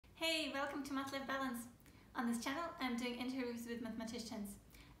Hey, welcome to Math Life Balance. On this channel, I'm doing interviews with mathematicians,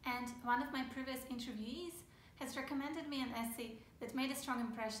 and one of my previous interviewees has recommended me an essay that made a strong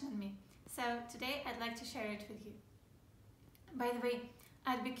impression on me. So today I'd like to share it with you. By the way,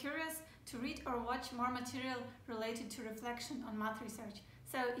 I'd be curious to read or watch more material related to reflection on math research.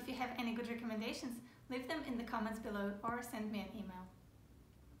 So if you have any good recommendations, leave them in the comments below or send me an email.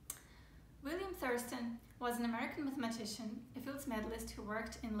 William Thurston was an American mathematician, a Fields medalist who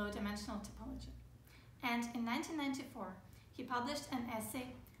worked in low-dimensional topology. And in 1994, he published an essay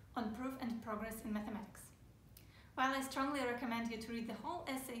on proof and progress in mathematics. While I strongly recommend you to read the whole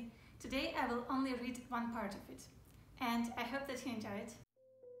essay, today I will only read one part of it. And I hope that you enjoy it.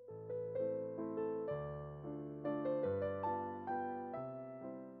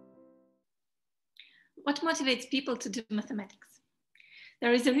 What motivates people to do mathematics?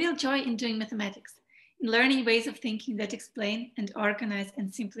 There is a real joy in doing mathematics, in learning ways of thinking that explain and organize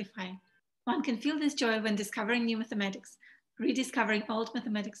and simplify. One can feel this joy when discovering new mathematics, rediscovering old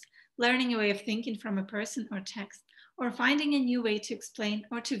mathematics, learning a way of thinking from a person or text, or finding a new way to explain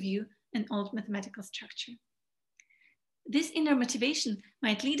or to view an old mathematical structure. This inner motivation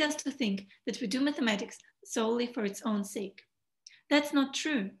might lead us to think that we do mathematics solely for its own sake. That's not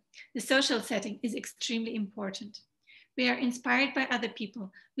true. The social setting is extremely important. We are inspired by other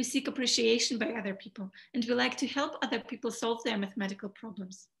people, we seek appreciation by other people, and we like to help other people solve their mathematical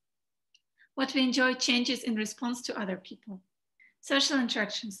problems. What we enjoy changes in response to other people. Social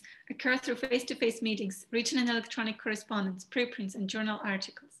interactions occur through face-to-face meetings, written and electronic correspondence, preprints, and journal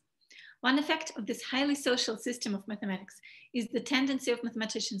articles. One effect of this highly social system of mathematics is the tendency of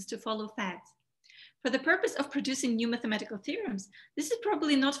mathematicians to follow fads. For the purpose of producing new mathematical theorems, this is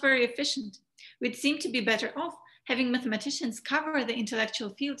probably not very efficient. We'd seem to be better off having mathematicians cover the intellectual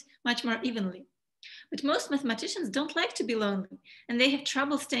field much more evenly. But most mathematicians don't like to be lonely, and they have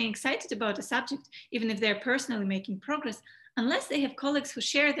trouble staying excited about a subject, even if they're personally making progress, unless they have colleagues who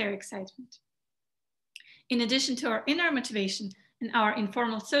share their excitement. In addition to our inner motivation and our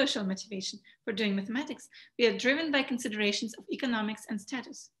informal social motivation for doing mathematics, we are driven by considerations of economics and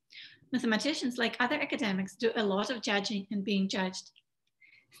status. Mathematicians, like other academics, do a lot of judging and being judged.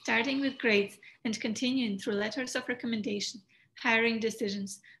 Starting with grades and continuing through letters of recommendation, hiring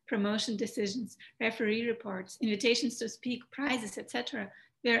decisions, promotion decisions, referee reports, invitations to speak, prizes, etc.,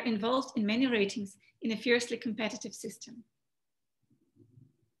 we are involved in many ratings in a fiercely competitive system.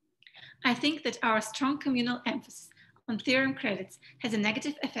 I think that our strong communal emphasis on theorem credits has a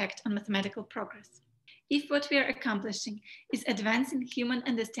negative effect on mathematical progress. If what we are accomplishing is advancing human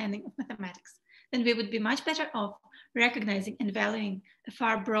understanding of mathematics, then we would be much better off recognizing and valuing a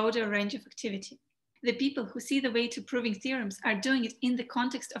far broader range of activity. The people who see the way to proving theorems are doing it in the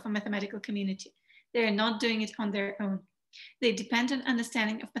context of a mathematical community. They are not doing it on their own. They depend on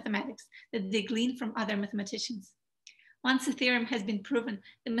understanding of mathematics that they glean from other mathematicians. Once a theorem has been proven,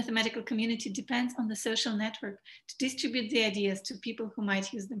 the mathematical community depends on the social network to distribute the ideas to people who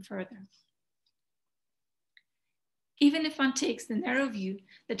might use them further. Even if one takes the narrow view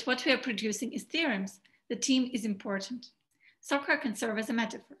that what we are producing is theorems, the team is important. Soccer can serve as a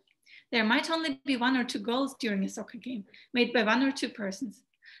metaphor. There might only be one or two goals during a soccer game made by one or two persons.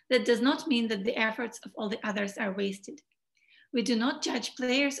 That does not mean that the efforts of all the others are wasted. We do not judge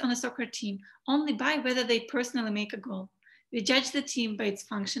players on a soccer team only by whether they personally make a goal. We judge the team by its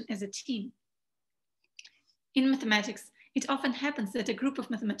function as a team. In mathematics, it often happens that a group of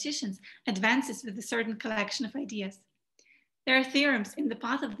mathematicians advances with a certain collection of ideas. There are theorems in the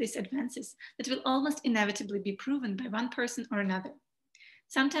path of these advances that will almost inevitably be proven by one person or another.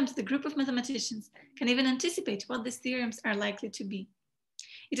 Sometimes the group of mathematicians can even anticipate what these theorems are likely to be.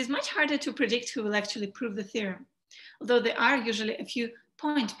 It is much harder to predict who will actually prove the theorem, although there are usually a few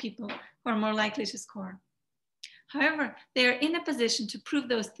point people who are more likely to score. However, they are in a position to prove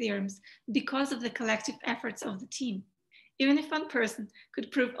those theorems because of the collective efforts of the team. Even if one person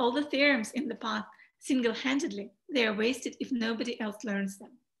could prove all the theorems in the path single-handedly, they are wasted if nobody else learns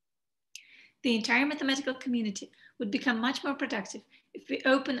them. The entire mathematical community would become much more productive if we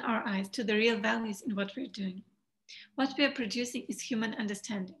open our eyes to the real values in what we're doing. What we are producing is human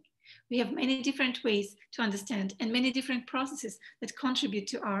understanding. We have many different ways to understand and many different processes that contribute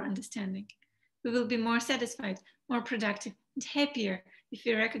to our understanding. We will be more satisfied, more productive, and happier if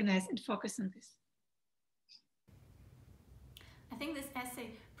we recognize and focus on this. I think this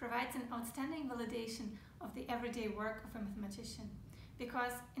essay provides an outstanding validation of the everyday work of a mathematician.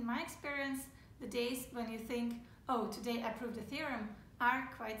 Because in my experience, the days when you think, oh, today I proved a theorem, are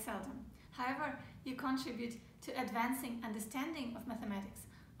quite seldom. However, you contribute to advancing understanding of mathematics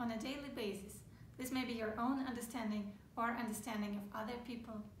on a daily basis. This may be your own understanding or understanding of other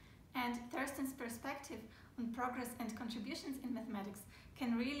people. And Thurston's perspective on progress and contributions in mathematics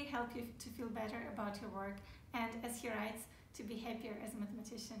can really help you to feel better about your work and, as he writes, to be happier as a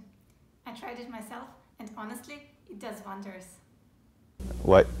mathematician. I tried it myself, and honestly, it does wonders.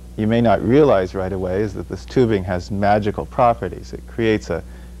 What you may not realize right away is that this tubing has magical properties. It creates a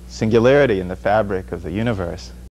singularity in the fabric of the universe.